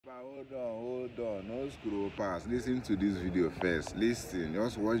Hold on, no scroll past. Listen to this video first. Listen,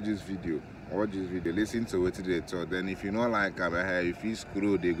 just watch this video. Listen to what they talk. Then if you don't like if you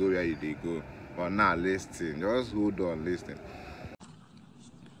scroll, they go where they go. But now listen, just hold on, listen.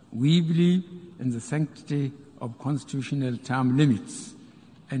 We believe in the sanctity of constitutional term limits,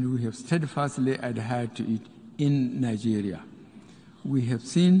 and we have steadfastly adhered to it in Nigeria. We have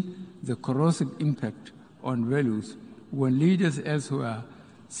seen the corrosive impact on values when leaders elsewhere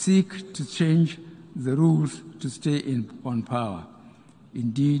seek to change the rules to stay on power.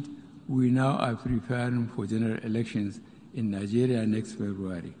 Indeed, we now are preparing for general elections in Nigeria next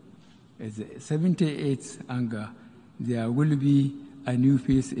February. As the 78th Anga, there will be a new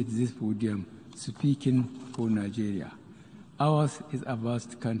face at this podium speaking for Nigeria. Ours is a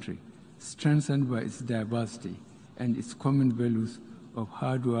vast country, strengthened by its diversity and its common values of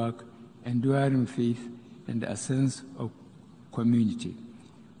hard work, enduring faith, and a sense of community.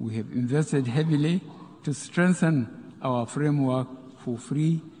 We have invested heavily to strengthen our framework for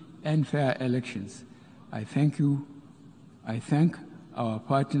free and fair elections. I thank our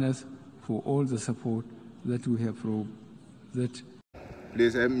partners for all the support that we have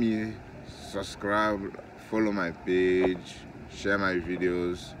Please help me subscribe, follow my page, share my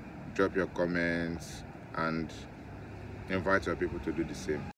videos, drop your comments, and invite your people to do the same.